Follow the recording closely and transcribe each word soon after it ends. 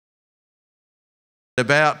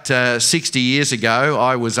About 60 years ago,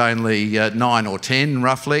 I was only 9 or 10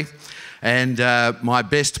 roughly, and my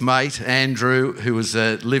best mate, Andrew, who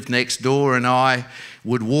lived next door, and I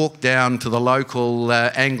would walk down to the local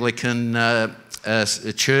Anglican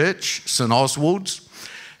church, St Oswald's,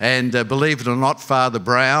 and believe it or not, Father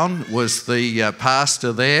Brown was the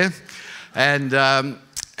pastor there. And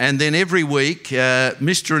then every week,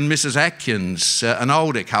 Mr. and Mrs. Atkins, an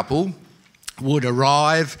older couple, would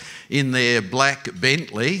arrive in their black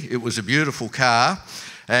Bentley. It was a beautiful car,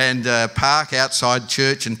 and park outside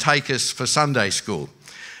church and take us for Sunday school.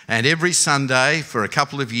 And every Sunday for a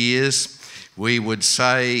couple of years, we would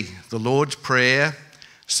say the Lord's Prayer,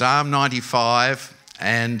 Psalm 95,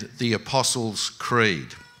 and the Apostles' Creed.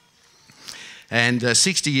 And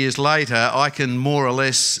 60 years later, I can more or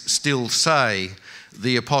less still say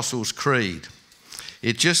the Apostles' Creed.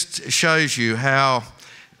 It just shows you how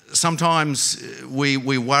sometimes we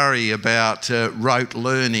worry about rote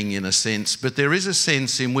learning in a sense, but there is a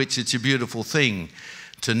sense in which it's a beautiful thing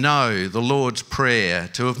to know the Lord's Prayer,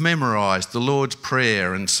 to have memorised the Lord's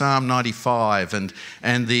Prayer and Psalm 95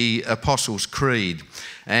 and the Apostles' Creed.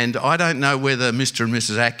 And I don't know whether Mr. and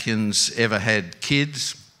Mrs. Atkins ever had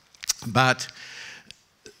kids, but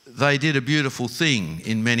they did a beautiful thing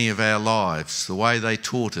in many of our lives, the way they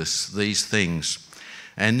taught us these things.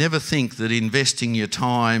 And never think that investing your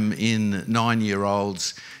time in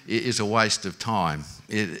 9-year-olds is a waste of time.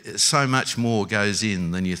 So much more goes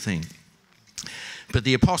in than you think. But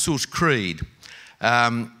the Apostles' Creed,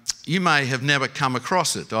 you may have never come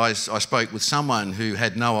across it. I spoke with someone who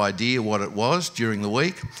had no idea what it was during the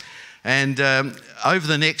week. And over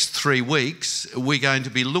the next 3 weeks, we're going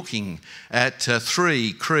to be looking at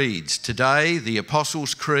 3 creeds. Today, the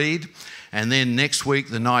Apostles' Creed, and then next week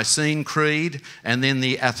the Nicene Creed, and then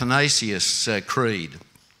the Athanasius Creed.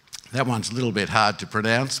 That one's a little bit hard to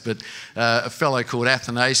pronounce, but a fellow called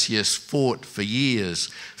Athanasius fought for years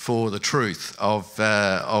for the truth of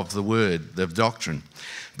the word, the doctrine.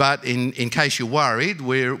 But in case you're worried,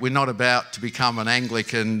 we're not about to become an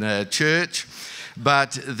Anglican church,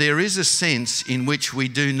 but there is a sense in which we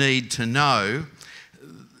do need to know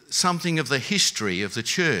something of the history of the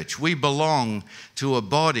church. We belong to a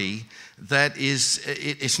body that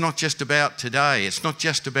it's not just about today, it's not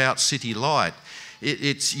just about City Light.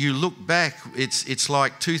 You look back, it's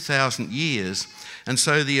like 2,000 years, and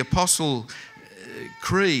so the Apostle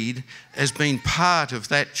Creed has been part of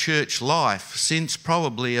that church life since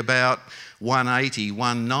probably about 180,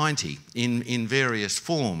 190 in various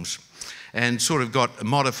forms, and sort of got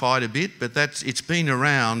modified a bit, but it's been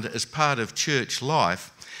around as part of church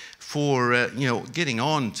life for getting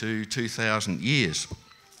on to 2,000 years.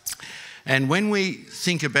 And when we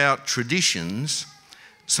think about traditions,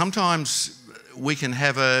 sometimes we can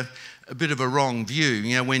have a bit of a wrong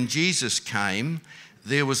view. When Jesus came,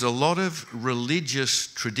 there was a lot of religious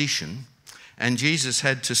tradition, and Jesus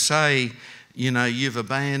had to say, you've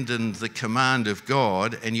abandoned the command of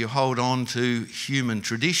God and you hold on to human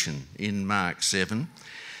tradition in Mark 7.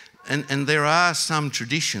 And there are some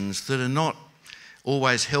traditions that are not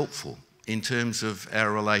always helpful in terms of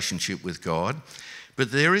our relationship with God.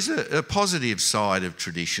 But there is a positive side of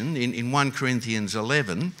tradition. In 1 Corinthians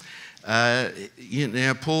 11,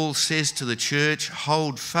 Paul says to the church,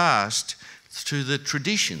 hold fast to the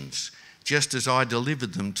traditions, just as I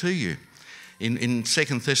delivered them to you. In 2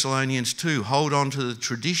 Thessalonians 2, hold on to the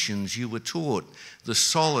traditions you were taught, the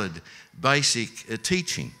solid, basic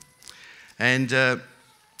teaching. And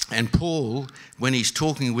Paul, when he's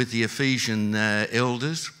talking with the Ephesian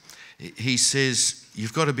elders, he says,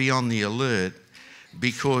 you've got to be on the alert,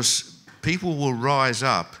 because people will rise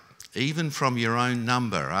up, even from your own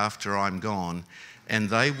number after I'm gone, and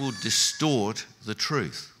they will distort the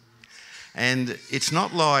truth. And it's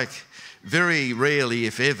not like, very rarely,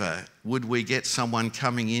 if ever, would we get someone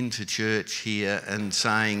coming into church here and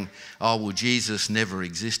saying, oh, well, Jesus never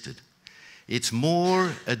existed. It's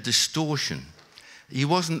more a distortion. He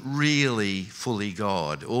wasn't really fully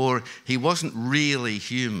God, or he wasn't really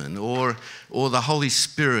human, or the Holy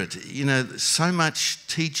Spirit. So much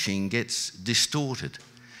teaching gets distorted.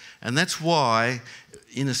 And that's why,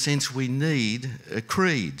 in a sense, we need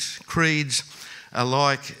creeds. Creeds are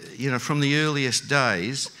like, from the earliest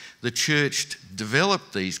days, the church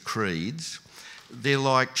developed these creeds. They're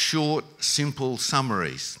like short, simple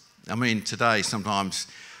summaries. I mean, today sometimes,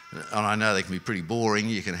 and I know they can be pretty boring,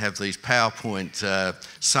 you can have these PowerPoint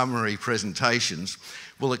summary presentations.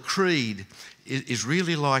 Well, a creed is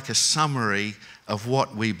really like a summary of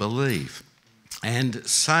what we believe. And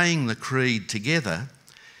saying the creed together,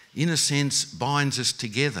 in a sense, binds us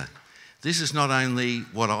together. This is not only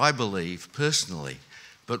what I believe personally,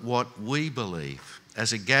 but what we believe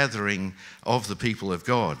as a gathering of the people of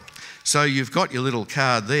God. So you've got your little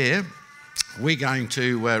card there. We're going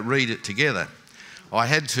to read it together. I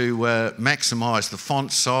had to maximise the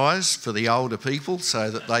font size for the older people so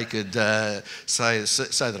that they could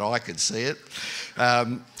so that I could see it.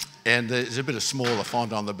 And there's a bit of smaller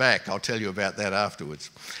font on the back. I'll tell you about that afterwards.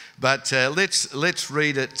 But let's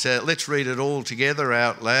read it. Let's read it all together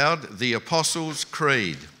out loud. The Apostles'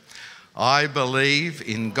 Creed. I believe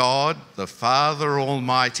in God, the Father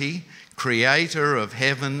Almighty, Creator of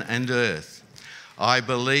heaven and earth. I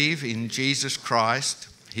believe in Jesus Christ,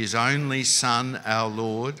 His only Son, our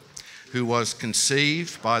Lord, who was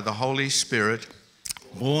conceived by the Holy Spirit,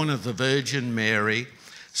 born of the Virgin Mary,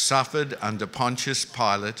 suffered under Pontius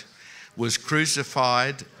Pilate, was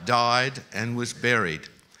crucified, died, and was buried.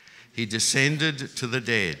 He descended to the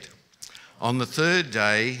dead. On the third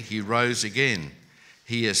day, He rose again.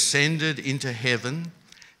 He ascended into heaven.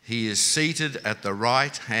 He is seated at the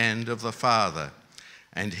right hand of the Father,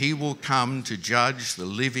 and He will come to judge the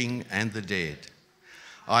living and the dead.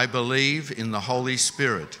 I believe in the Holy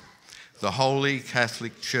Spirit, the Holy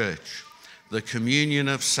Catholic Church, the communion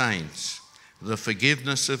of saints, the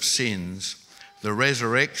forgiveness of sins, the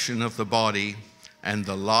resurrection of the body, and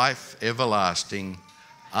the life everlasting.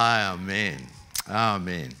 Amen.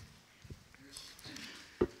 Amen.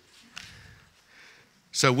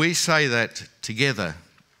 So we say that together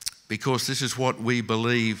because this is what we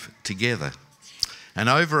believe together. And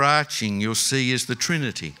overarching, you'll see, is the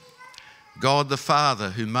Trinity. God the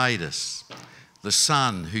Father who made us, the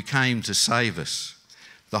Son who came to save us,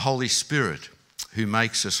 the Holy Spirit who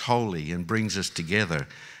makes us holy and brings us together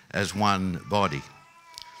as one body.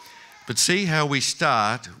 But see how we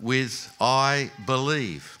start with I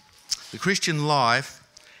believe. The Christian life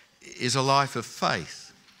is a life of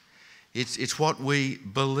faith. It's what we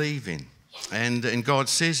believe in. And God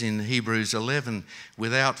says in Hebrews 11,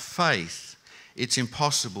 without faith, it's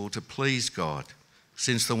impossible to please God,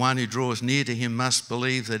 since the one who draws near to Him must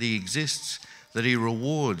believe that He exists, that He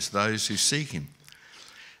rewards those who seek Him.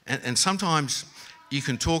 And sometimes you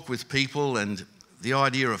can talk with people and the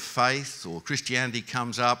idea of faith or Christianity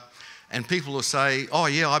comes up and people will say, oh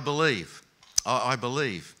yeah, I believe. I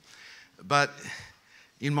believe. But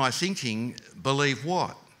in my thinking, believe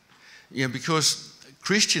what? You know, because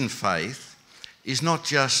Christian faith is not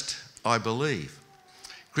just I believe.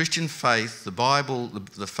 Christian faith, the Bible,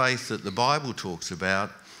 the faith that the Bible talks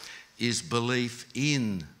about is belief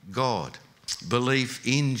in God, belief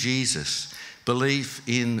in Jesus, belief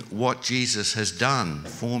in what Jesus has done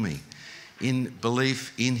for me, in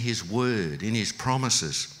belief in His word, in His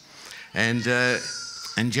promises. And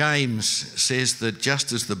James says that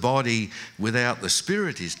just as the body without the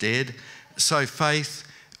spirit is dead, so faith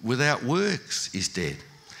without works is dead.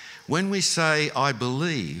 When we say I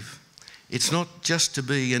believe, it's not just to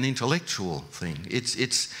be an intellectual thing.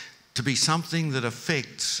 It's to be something that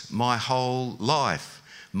affects my whole life,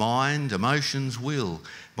 mind, emotions, will,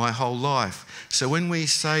 my whole life. So when we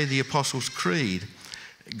say the Apostles' Creed,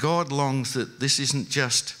 God longs that this isn't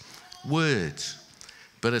just words,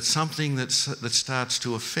 but it's something that starts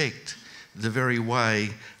to affect the very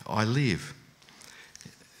way I live.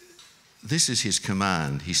 This is His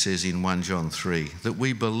command, He says in 1 John 3, that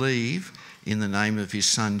we believe in the name of His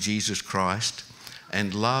Son Jesus Christ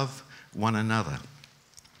and love one another.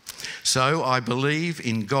 So I believe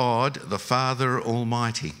in God, the Father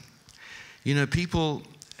Almighty. You know, people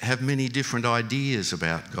have many different ideas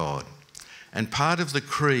about God. And part of the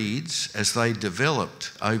creeds, as they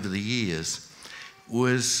developed over the years,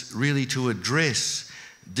 was really to address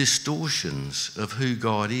distortions of who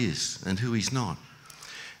God is and who He's not.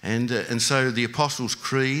 And so the Apostles'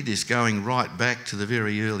 Creed is going right back to the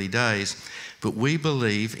very early days. But we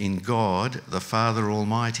believe in God, the Father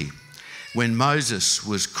Almighty. When Moses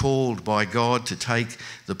was called by God to take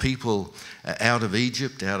the people out of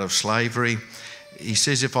Egypt, out of slavery, he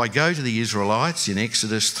says, if I go to the Israelites in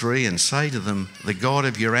Exodus 3 and say to them, the God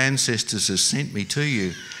of your ancestors has sent me to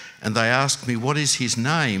you, and they ask me, what is His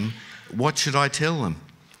name? What should I tell them?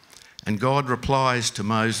 And God replies to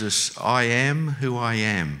Moses, I am who I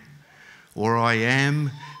am, or I am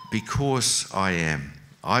because I am.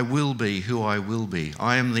 I will be who I will be.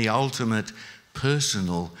 I am the ultimate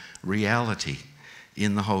personal reality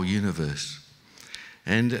in the whole universe.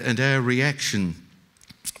 And our reaction,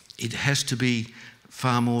 it has to be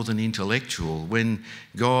far more than intellectual. When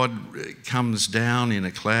God comes down in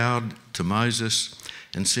a cloud to Moses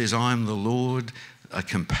and says, I am the Lord, a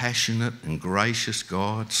compassionate and gracious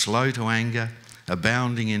God, slow to anger,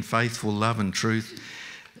 abounding in faithful love and truth,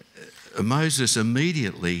 Moses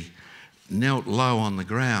immediately knelt low on the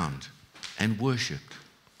ground and worshipped.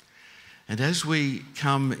 And as we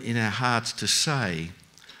come in our hearts to say,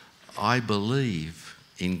 I believe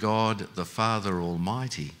in God the Father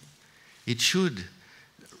Almighty, it should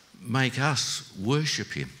make us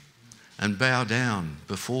worship him and bow down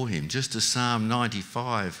before him. Just as Psalm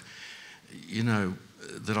 95,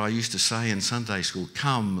 that I used to say in Sunday school,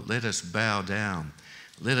 come, let us bow down.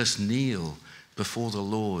 Let us kneel before the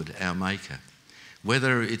Lord, our Maker.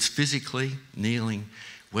 Whether it's physically kneeling,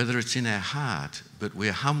 whether it's in our heart, but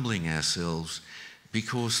we're humbling ourselves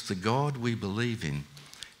because the God we believe in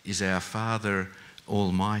is our Father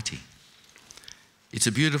Almighty. It's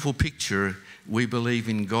a beautiful picture. We believe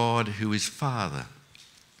in God who is Father.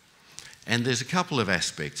 And there's a couple of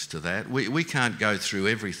aspects to that. We can't go through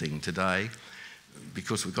everything today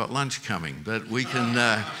because we've got lunch coming, but we can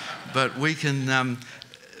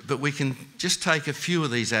just take a few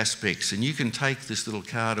of these aspects, and you can take this little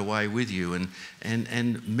card away with you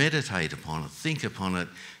and meditate upon it, think upon it,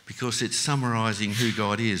 because it's summarising who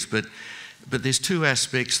God is. But there's two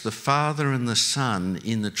aspects, the Father and the Son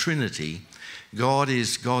in the Trinity. God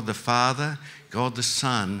is God the Father, God the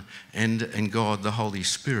Son, and God the Holy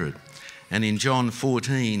Spirit. And in John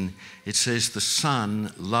 14, it says the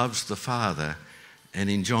Son loves the Father, and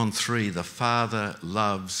in John 3, the Father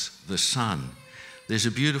loves the Son. There's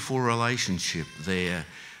a beautiful relationship there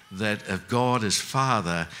that of God as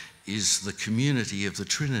Father is the community of the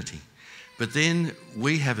Trinity. But then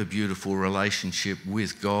we have a beautiful relationship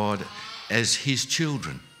with God as his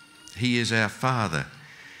children. He is our Father.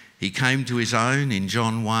 He came to his own in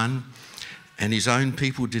John 1, and his own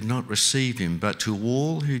people did not receive him, but to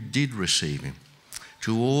all who did receive him,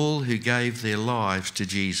 to all who gave their lives to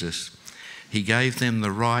Jesus, he gave them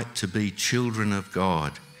the right to be children of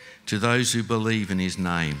God, to those who believe in his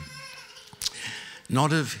name.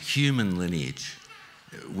 Not of human lineage.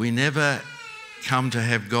 We never come to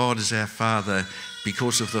have God as our Father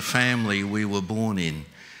because of the family we were born in,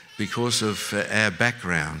 because of our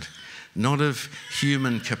background. Not of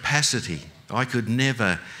human capacity. I could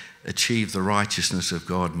never achieve the righteousness of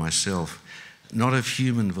God myself. Not of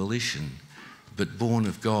human volition, but born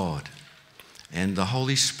of God. And the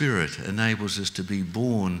Holy Spirit enables us to be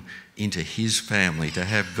born into his family, to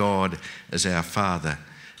have God as our Father.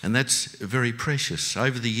 And that's very precious.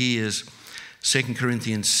 Over the years, 2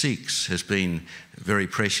 Corinthians 6 has been very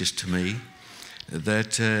precious to me.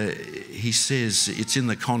 That he says, it's in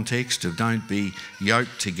the context of don't be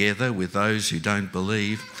yoked together with those who don't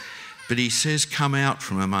believe. But he says, come out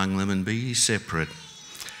from among them and be ye separate,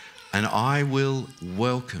 and I will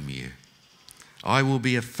welcome you. I will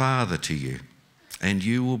be a father to you, and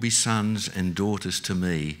you will be sons and daughters to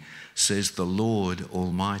me, says the Lord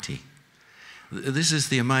Almighty. This is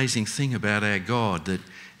the amazing thing about our God, that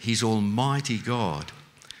he's Almighty God,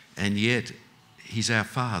 and yet he's our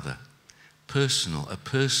Father. A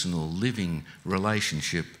personal living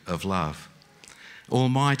relationship of love.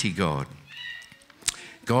 Almighty God.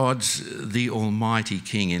 God's the Almighty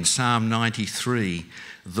King. In Psalm 93,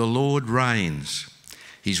 the Lord reigns.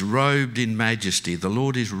 He's robed in majesty. The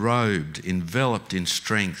Lord is robed, enveloped in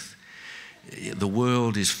strength. The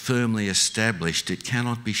world is firmly established. It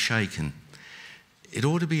cannot be shaken. It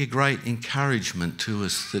ought to be a great encouragement to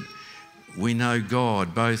us that we know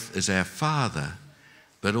God both as our Father,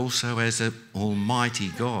 but also as an Almighty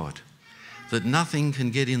God, that nothing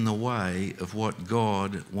can get in the way of what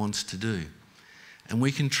God wants to do. And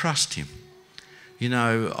we can trust him. You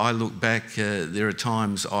know, I look back, there are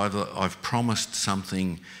times I've promised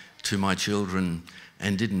something to my children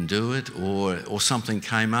and didn't do it, or something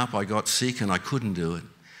came up, I got sick and I couldn't do it.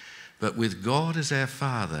 But with God as our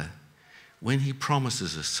Father, when he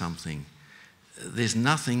promises us something, there's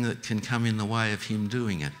nothing that can come in the way of him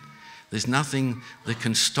doing it. There's nothing that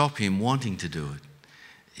can stop him wanting to do it.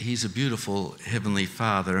 He's a beautiful Heavenly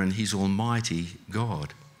Father, and he's Almighty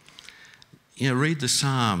God. You know, read the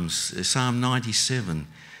Psalms, Psalm 97.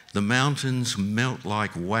 The mountains melt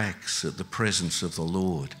like wax at the presence of the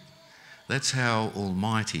Lord. That's how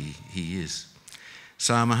almighty he is.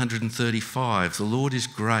 Psalm 135, the Lord is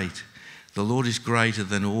great. The Lord is greater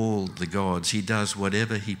than all the gods. He does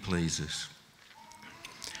whatever he pleases.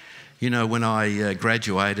 You know, when I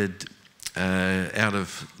graduated, there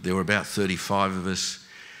were about 35 of us,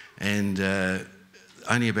 and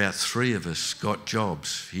only about 3 of us got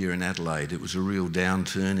jobs here in Adelaide. It was a real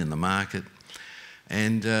downturn in the market.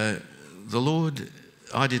 And the Lord,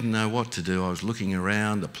 I didn't know what to do. I was looking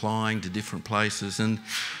around, applying to different places, and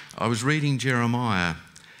I was reading Jeremiah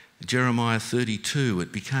 32.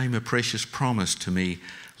 It became a precious promise to me.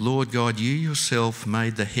 Lord God, you yourself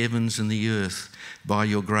made the heavens and the earth by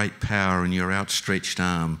your great power and your outstretched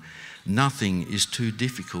arm. Nothing is too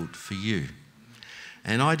difficult for you.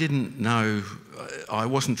 And I didn't know, I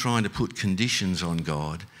wasn't trying to put conditions on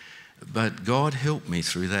God, but God helped me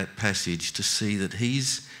through that passage to see that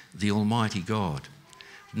He's the Almighty God.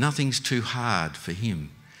 Nothing's too hard for Him,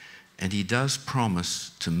 and He does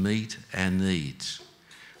promise to meet our needs.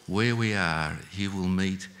 Where we are, He will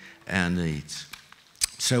meet our needs.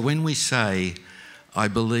 So when we say, I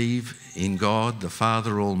believe in God, the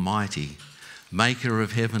Father Almighty, maker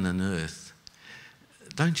of heaven and earth,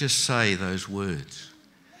 don't just say those words,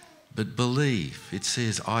 but believe. It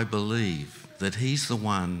says, I believe that He's the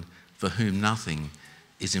one for whom nothing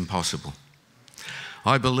is impossible.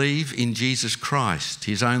 I believe in Jesus Christ,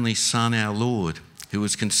 His only Son, our Lord, who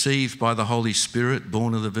was conceived by the Holy Spirit,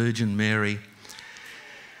 born of the Virgin Mary.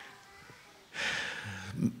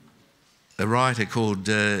 A writer called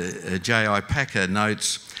J.I. Packer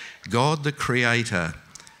notes, God the Creator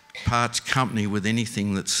parts company with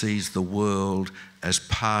anything that sees the world as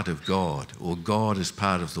part of God, or God as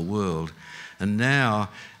part of the world. And now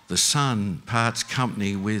the Son parts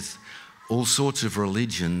company with all sorts of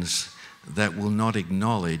religions that will not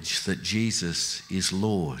acknowledge that Jesus is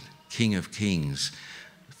Lord, King of Kings,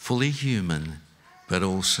 fully human, but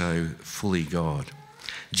also fully God.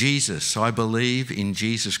 Jesus, I believe in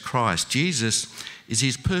Jesus Christ. Jesus is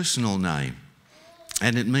His personal name,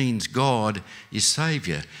 and it means God is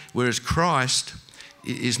Saviour, whereas Christ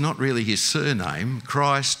is not really His surname.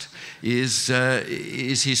 Christ is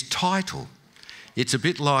His title. It's a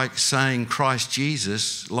bit like saying Christ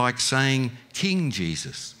Jesus, like saying King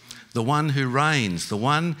Jesus, the one who reigns, the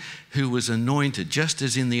one who was anointed. Just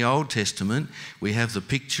as in the Old Testament, we have the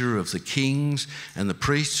picture of the kings and the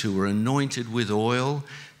priests who were anointed with oil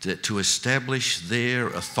to establish their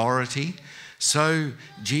authority. So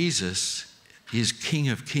Jesus is King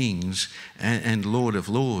of Kings and Lord of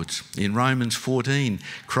Lords. In Romans 14,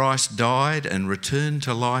 Christ died and returned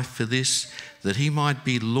to life for this, that He might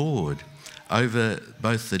be Lord over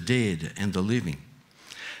both the dead and the living.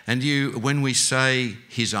 And when we say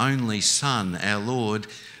His only Son, our Lord,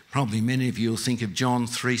 probably many of you will think of John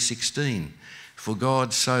 3:16. For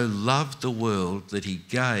God so loved the world that He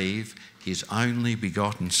gave His only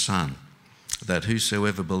begotten Son, that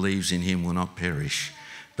whosoever believes in Him will not perish,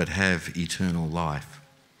 but have eternal life.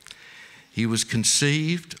 He was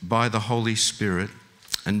conceived by the Holy Spirit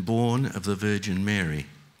and born of the Virgin Mary.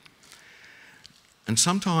 And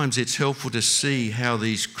sometimes it's helpful to see how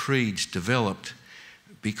these creeds developed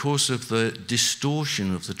because of the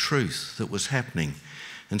distortion of the truth that was happening.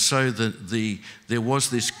 And so there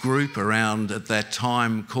was this group around at that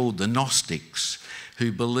time called the Gnostics,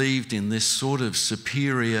 who believed in this sort of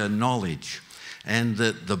superior knowledge, and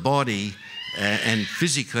that the body and the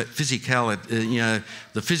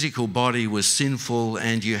physical body was sinful,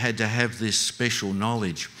 and you had to have this special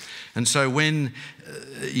knowledge. And so when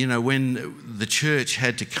the church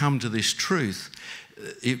had to come to this truth,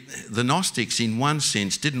 the Gnostics, in one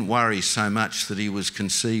sense, didn't worry so much that He was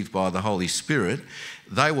conceived by the Holy Spirit.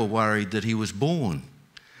 They were worried that He was born,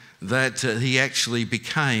 that He actually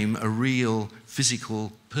became a real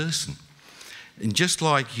physical person. And just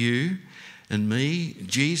like you and me,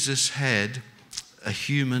 Jesus had a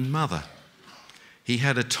human mother. He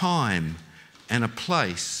had a time and a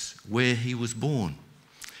place where He was born.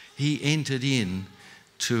 He entered in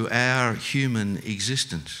to our human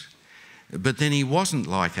existence. But then He wasn't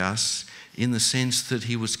like us in the sense that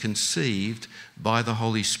He was conceived by the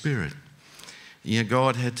Holy Spirit.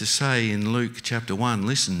 God had to say in Luke chapter 1,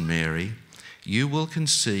 listen, Mary, you will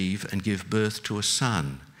conceive and give birth to a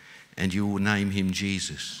son, and you will name him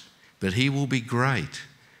Jesus. But he will be great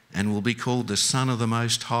and will be called the Son of the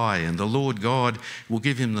Most High, and the Lord God will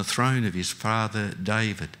give him the throne of his father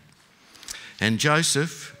David. And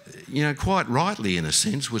Joseph, quite rightly in a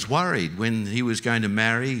sense, was worried when he was going to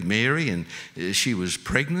marry Mary and she was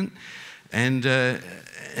pregnant. And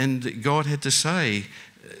God had to say,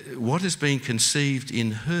 what has been conceived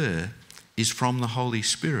in her is from the Holy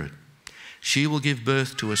Spirit. She will give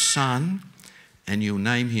birth to a son, and you'll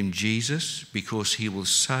name him Jesus, because he will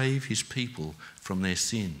save his people from their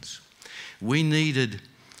sins. We needed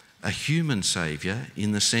a human saviour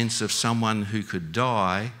in the sense of someone who could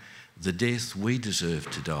die the death we deserve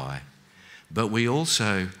to die. But we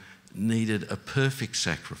also needed a perfect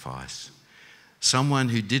sacrifice, someone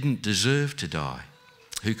who didn't deserve to die,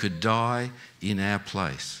 who could die in our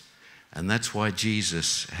place. And that's why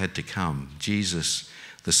Jesus had to come, Jesus,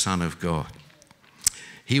 the Son of God.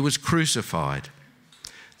 He was crucified.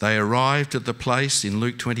 They arrived at the place, in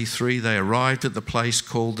Luke 23, they arrived at the place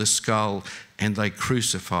called the Skull, and they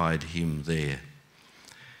crucified him there.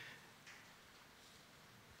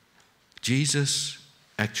 Jesus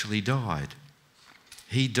actually died.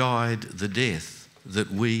 He died the death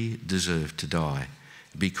that we deserve to die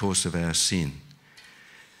because of our sin.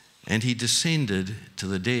 And he descended to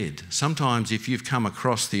the dead. Sometimes if you've come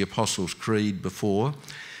across the Apostles' Creed before,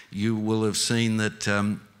 you will have seen that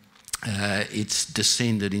it's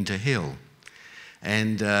descended into hell.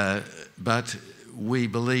 But we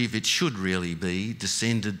believe it should really be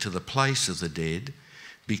descended to the place of the dead,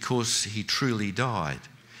 because he truly died.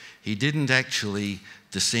 He didn't actually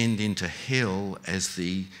descend into hell as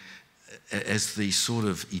the sort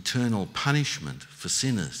of eternal punishment for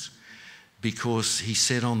sinners, because he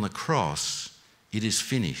said on the cross, "It is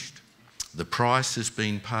finished. The price has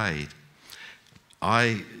been paid."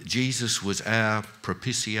 Jesus was our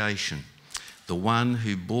propitiation, the one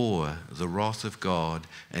who bore the wrath of God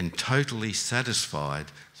and totally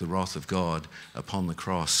satisfied the wrath of God upon the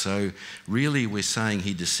cross. So really we're saying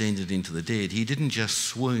he descended into the dead. He didn't just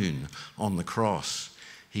swoon on the cross.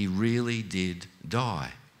 He really did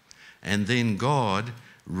die. And then God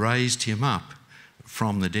raised him up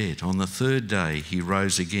from the dead. On the third day he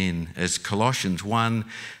rose again, as Colossians 1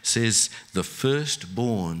 says, the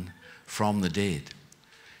firstborn from the dead.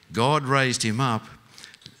 God raised him up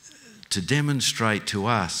to demonstrate to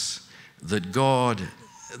us that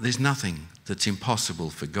there's nothing that's impossible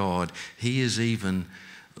for God. He is even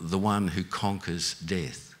the one who conquers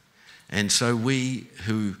death. And so we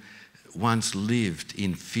who once lived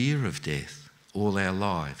in fear of death all our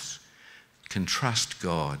lives can trust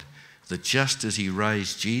God that just as he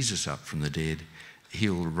raised Jesus up from the dead,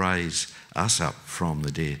 he'll raise us up from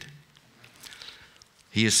the dead.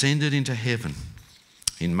 He ascended into heaven.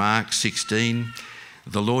 In Mark 16,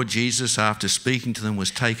 the Lord Jesus, after speaking to them,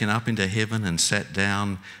 was taken up into heaven and sat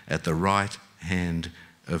down at the right hand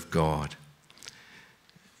of God.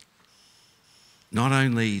 Not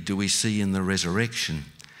only do we see in the resurrection,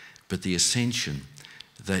 but the ascension,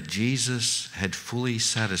 that Jesus had fully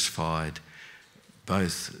satisfied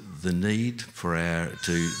both the need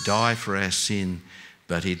to die for our sin,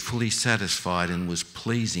 but he'd fully satisfied and was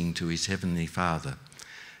pleasing to his heavenly Father.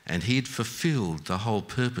 And he had fulfilled the whole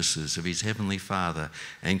purposes of his heavenly Father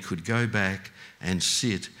and could go back and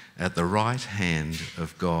sit at the right hand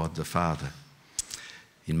of God the Father.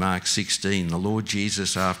 In Mark 16, the Lord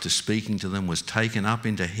Jesus, after speaking to them, was taken up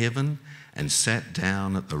into heaven and sat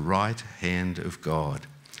down at the right hand of God.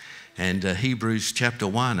 And Hebrews chapter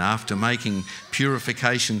 1, after making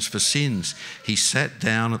purifications for sins, he sat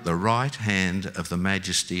down at the right hand of the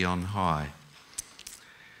Majesty on high.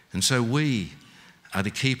 And so we are to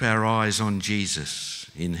keep our eyes on Jesus.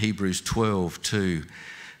 In Hebrews 12:2,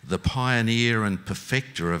 the pioneer and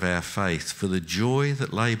perfecter of our faith, for the joy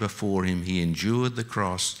that lay before him, he endured the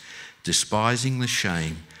cross, despising the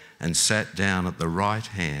shame, and sat down at the right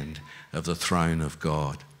hand of the throne of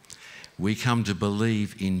God. We come to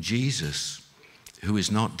believe in Jesus, who is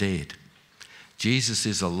not dead. Jesus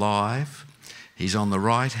is alive. He's on the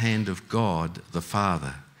right hand of God the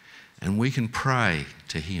Father, and we can pray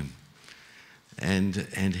to him.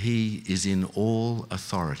 And he is in all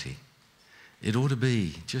authority. It ought to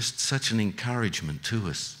be just such an encouragement to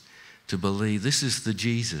us to believe this is the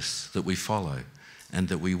Jesus that we follow and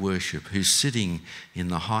that we worship, who's sitting in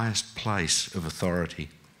the highest place of authority.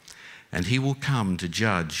 And he will come to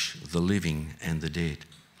judge the living and the dead.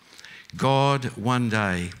 God one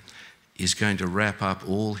day is going to wrap up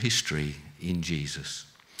all history in Jesus.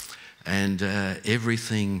 And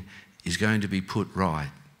everything is going to be put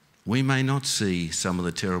right. We may not see some of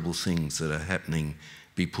the terrible things that are happening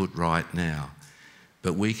be put right now,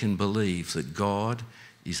 but we can believe that God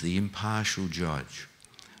is the impartial judge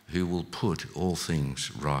who will put all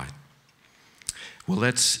things right. Well,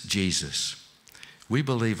 that's Jesus. We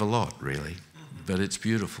believe a lot, really, but it's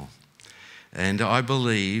beautiful. And I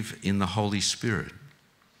believe in the Holy Spirit.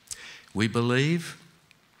 We believe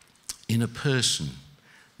in a person,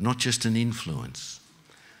 not just an influence.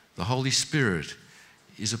 The Holy Spirit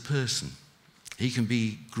is a person. He can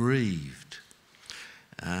be grieved.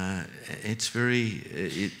 It's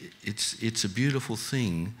a beautiful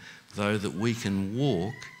thing, though, that we can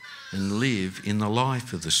walk and live in the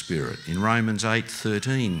life of the Spirit. In Romans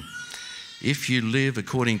 8:13, if you live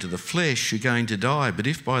according to the flesh, you're going to die. But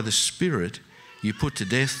if by the Spirit you put to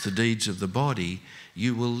death the deeds of the body,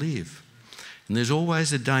 you will live. And there's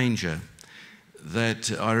always a danger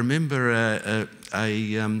that I remember a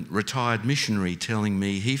retired missionary telling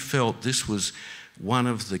me he felt this was one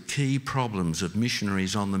of the key problems of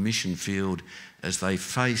missionaries on the mission field as they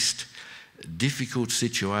faced difficult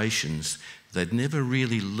situations. They'd never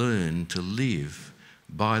really learned to live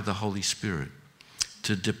by the Holy Spirit,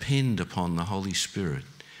 to depend upon the Holy Spirit,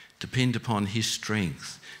 depend upon his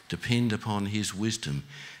strength, depend upon his wisdom.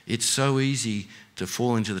 It's so easy to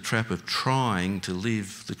fall into the trap of trying to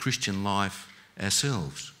live the Christian life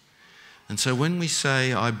ourselves. And so when we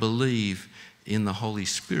say, I believe in the Holy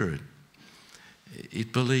Spirit,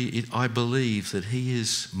 I believe that he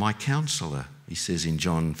is my counsellor, he says in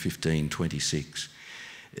John 15:26.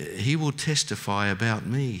 He will testify about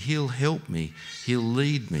me. He'll help me. He'll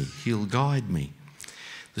lead me. He'll guide me.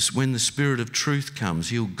 When the Spirit of truth comes,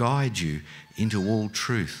 he'll guide you into all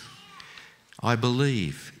truth. I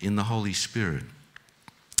believe in the Holy Spirit.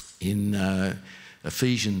 In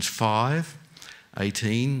Ephesians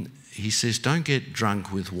 5:18, he says, don't get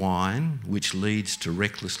drunk with wine, which leads to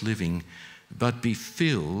reckless living, but be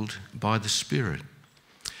filled by the Spirit.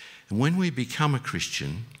 And when we become a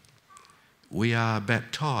Christian, we are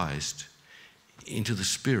baptized into the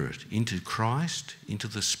Spirit, into Christ, into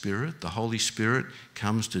the Spirit. The Holy Spirit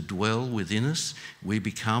comes to dwell within us. We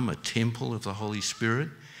become a temple of the Holy Spirit.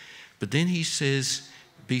 But then he says,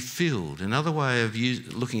 be filled. Another way of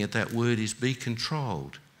looking at that word is be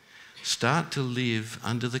controlled. Start to live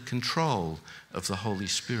under the control of the Holy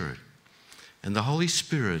Spirit. And the Holy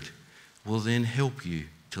Spirit will then help you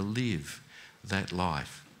to live that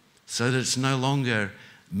life so that it's no longer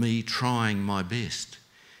me trying my best.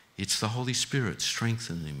 It's the Holy Spirit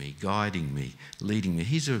strengthening me, guiding me, leading me.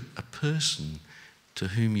 He's a person to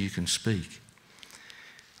whom you can speak.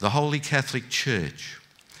 The Holy Catholic Church.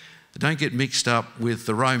 Don't get mixed up with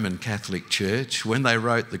the Roman Catholic Church. When they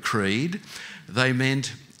wrote the Creed, they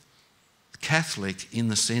meant Catholic in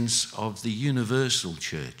the sense of the universal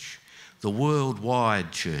church, the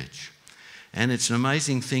worldwide church. And it's an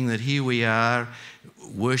amazing thing that here we are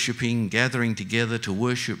worshipping, gathering together to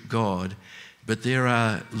worship God, but there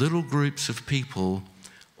are little groups of people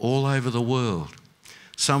all over the world,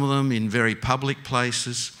 some of them in very public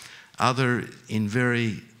places, other in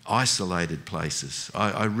very isolated places.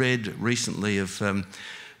 I read recently of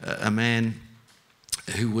a man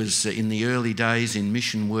who was in the early days in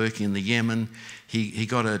mission work in the Yemen. He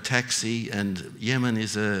got a taxi, and Yemen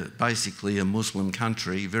is basically a Muslim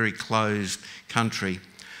country, very closed country.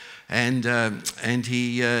 And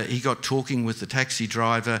he got talking with the taxi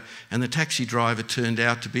driver, and the taxi driver turned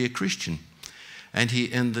out to be a Christian.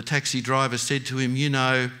 And the taxi driver said to him, you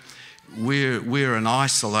know, we're an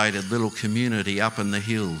isolated little community up in the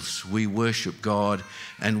hills. We worship God,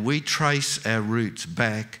 and we trace our roots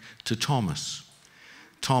back to Thomas.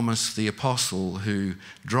 Thomas the Apostle, who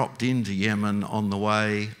dropped into Yemen on the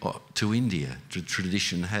way to India. The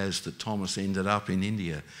tradition has that Thomas ended up in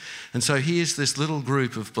India. And so here's this little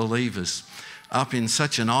group of believers up in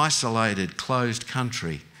such an isolated, closed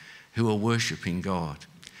country who are worshipping God.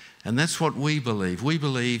 And that's what we believe. We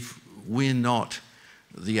believe we're not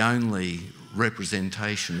the only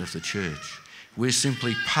representation of the church. We're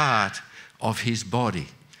simply part of his body,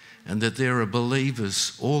 and that there are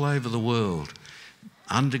believers all over the world,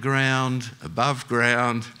 underground, above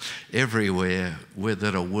ground, everywhere,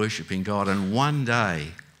 that are worshipping God. And one day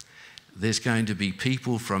there's going to be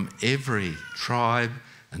people from every tribe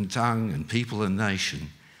and tongue and people and nation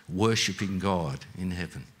worshipping God in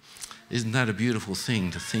heaven. Isn't that a beautiful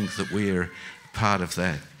thing to think that we're part of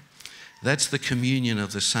that? That's the communion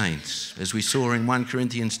of the saints. As we saw in 1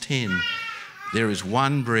 Corinthians 10, there is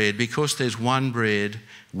one bread. Because there's one bread,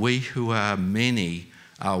 we who are many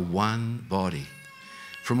are one body.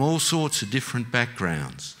 From all sorts of different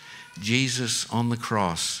backgrounds, Jesus on the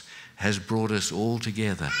cross has brought us all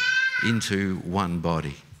together into one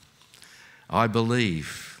body. I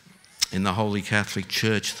believe in the Holy Catholic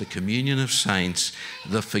Church, the communion of saints,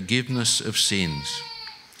 the forgiveness of sins.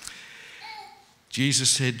 Jesus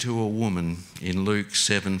said to a woman in Luke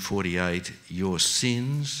 7:48, your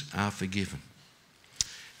sins are forgiven.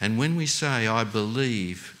 And when we say, I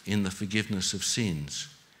believe in the forgiveness of sins,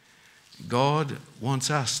 God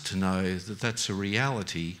wants us to know that that's a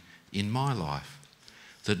reality in my life,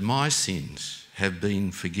 that my sins have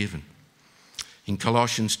been forgiven. In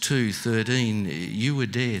Colossians 2:13, you were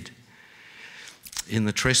dead in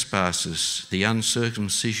the trespasses, the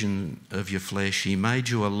uncircumcision of your flesh. He made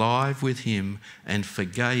you alive with him and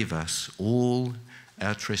forgave us all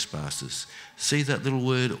our trespasses. See that little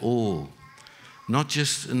word, all. Not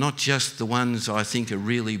just the ones I think are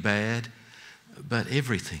really bad, but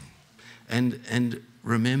everything. And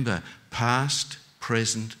remember, past,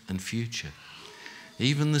 present and future.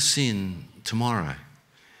 Even the sin tomorrow.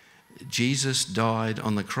 Jesus died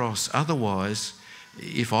on the cross. Otherwise,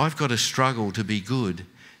 if I've got to struggle to be good,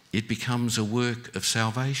 it becomes a work of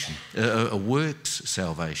salvation, a works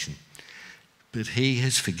salvation. But he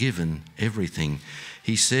has forgiven everything.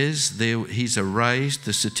 He says he's erased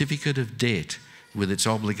the certificate of debt with its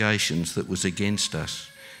obligations that was against us,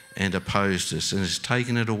 and opposed us, and has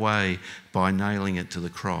taken it away by nailing it to the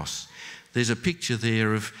cross. There's a picture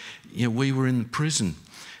there of, we were in prison,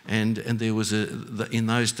 and there was in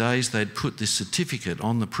those days they'd put this certificate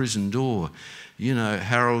on the prison door.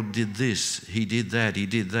 Harold did this, he did that, he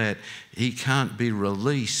did that. He can't be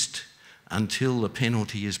released until the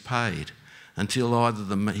penalty is paid. Until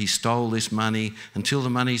either he stole this money, until the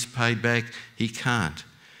money's paid back, he can't.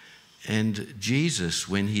 And Jesus,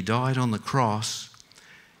 when he died on the cross,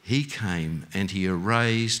 he came and he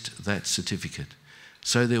erased that certificate.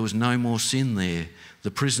 So there was no more sin there.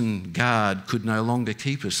 The prison guard could no longer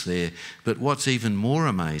keep us there. But what's even more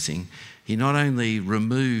amazing, he not only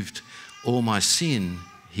removed all my sin,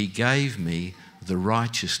 he gave me the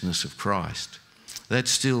righteousness of Christ. That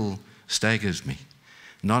still staggers me.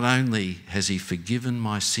 Not only has he forgiven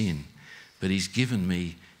my sin, but he's given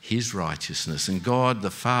me his righteousness. And God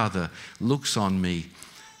the Father looks on me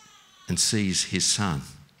and sees his Son.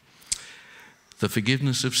 The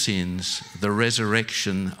forgiveness of sins, the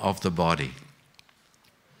resurrection of the body.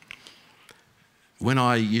 When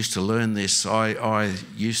I used to learn this, I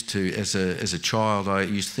used to, as a child, I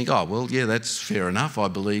used to think, that's fair enough. I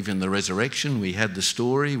believe in the resurrection. We had the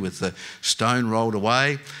story with the stone rolled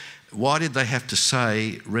away. Why did they have to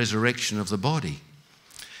say resurrection of the body?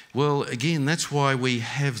 Well, again, that's why we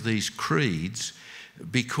have these creeds,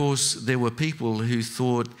 because there were people who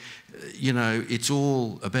thought, it's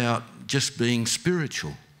all about just being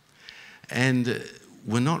spiritual. And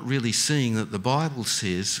we're not really seeing that the Bible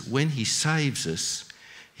says when he saves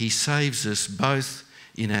us both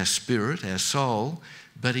in our spirit, our soul,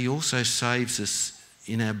 but he also saves us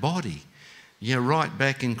in our body. Right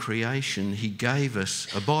back in creation, he gave us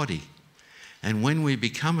a body. And when we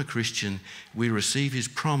become a Christian, we receive his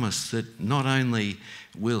promise that not only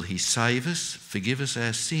will he save us, forgive us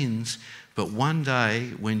our sins, but one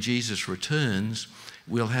day when Jesus returns,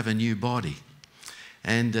 we'll have a new body.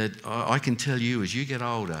 And I can tell you, as you get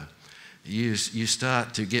older, you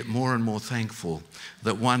start to get more and more thankful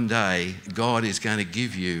that one day God is going to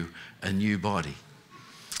give you a new body.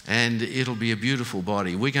 And it'll be a beautiful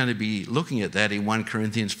body. We're going to be looking at that in 1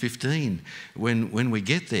 Corinthians 15 when we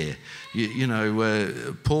get there.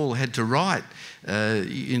 Paul had to write,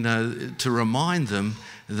 to remind them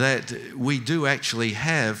that we do actually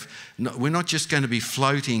have, we're not just going to be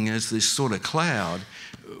floating as this sort of cloud.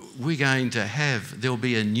 We're going to there'll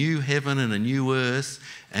be a new heaven and a new earth,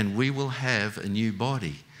 and we will have a new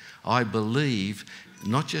body. I believe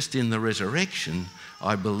not just in the resurrection,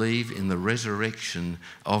 I believe in the resurrection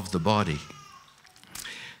of the body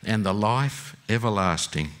and the life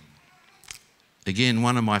everlasting. Again,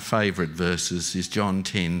 one of my favourite verses is John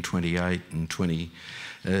 10:28 and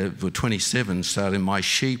 27, starting, "My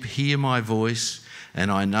sheep hear my voice, and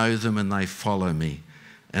I know them, and they follow me.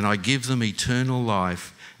 And I give them eternal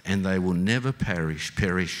life, and they will never perish,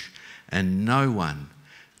 and no one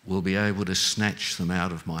will be able to snatch them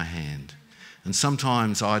out of my hand." And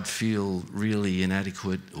sometimes I'd feel really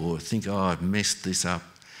inadequate or think, I've messed this up.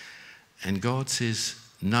 And God says,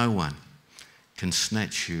 no one can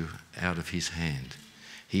snatch you out of his hand.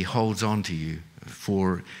 He holds on to you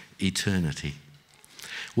for eternity.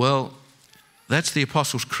 Well, that's the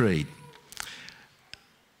Apostles' Creed.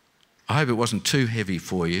 I hope it wasn't too heavy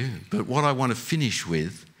for you, but what I want to finish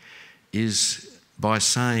with is by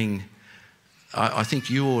saying, I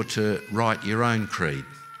think you ought to write your own creed.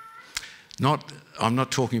 I'm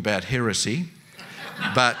not talking about heresy,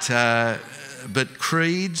 but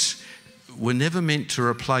creeds were never meant to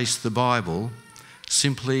replace the Bible,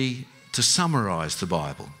 simply to summarise the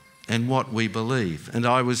Bible and what we believe. And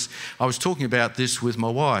I was talking about this with my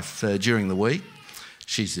wife during the week.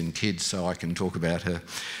 She's in kids, so I can talk about her.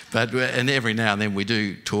 And every now and then we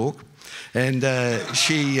do talk. And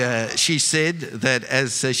she said that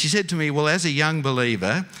she said to me, well, as a young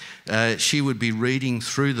believer, she would be reading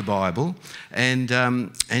through the Bible, and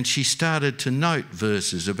she started to note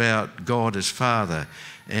verses about God as Father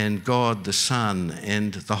and God the Son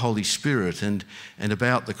and the Holy Spirit and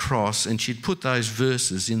about the cross, and she'd put those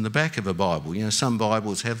verses in the back of a Bible. Some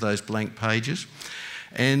Bibles have those blank pages.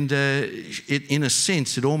 And in a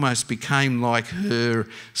sense, it almost became like her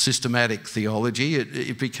systematic theology.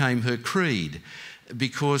 It became her creed,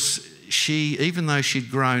 because she, even though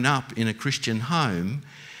she'd grown up in a Christian home,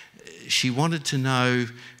 she wanted to know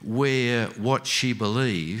what she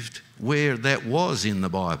believed, where that was in the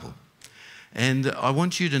Bible. And I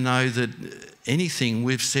want you to know that anything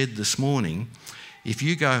we've said this morning, if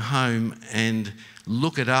you go home and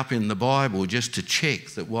look it up in the Bible just to check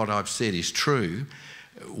that what I've said is true,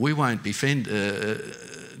 we won't be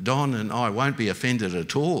Don and I won't be offended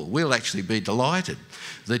at all. We'll actually be delighted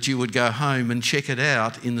that you would go home and check it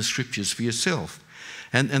out in the Scriptures for yourself.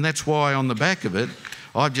 And that's why on the back of it,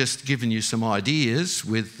 I've just given you some ideas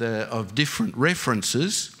of different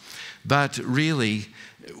references, but really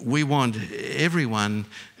we want everyone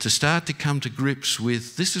to start to come to grips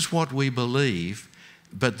with this is what we believe,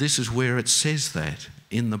 but this is where it says that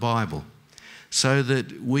in the Bible, so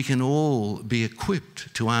that we can all be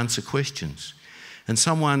equipped to answer questions. And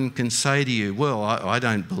someone can say to you, well, I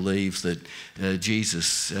don't believe that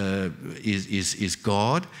Jesus is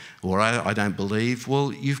God, or I don't believe.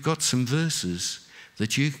 Well, you've got some verses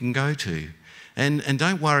that you can go to. And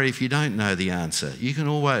don't worry if you don't know the answer. You can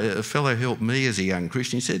always, a fellow helped me as a young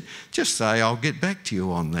Christian. He said, just say, I'll get back to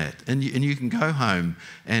you on that. And you can go home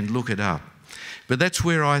and look it up. But that's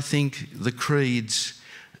where I think the creeds,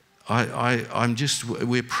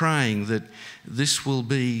 we're praying that this will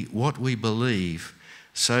be what we believe,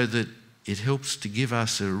 so that it helps to give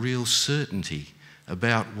us a real certainty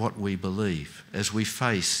about what we believe as we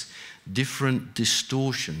face different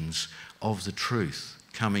distortions of the truth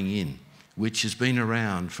coming in, which has been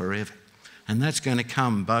around forever. And that's going to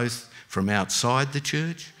come both from outside the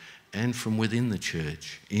church and from within the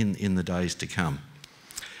church in the days to come.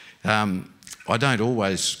 I don't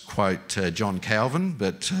always quote John Calvin,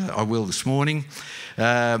 but I will this morning.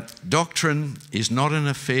 Doctrine is not an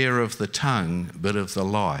affair of the tongue, but of the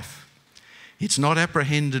life. It's not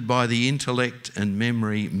apprehended by the intellect and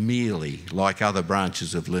memory merely, like other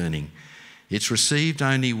branches of learning. It's received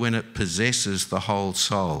only when it possesses the whole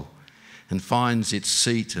soul and finds its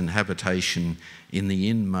seat and habitation in the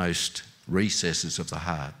inmost recesses of the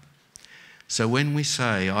heart. So when we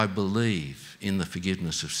say, I believe in the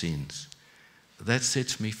forgiveness of sins, that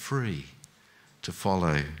sets me free to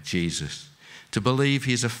follow Jesus. To believe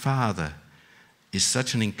he's a father is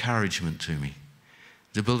such an encouragement to me.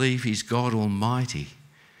 To believe he's God Almighty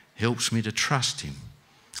helps me to trust him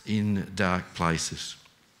in dark places.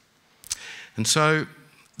 And so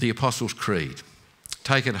the Apostles' Creed,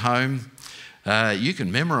 take it home. You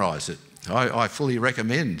can memorise it. I fully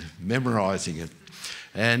recommend memorising it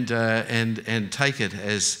and take it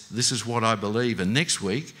as this is what I believe. And next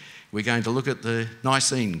week we're going to look at the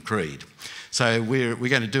Nicene Creed. So we're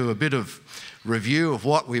going to do a bit of review of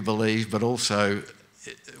what we believe, but also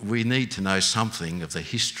we need to know something of the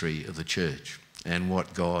history of the church and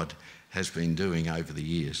what God has been doing over the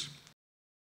years.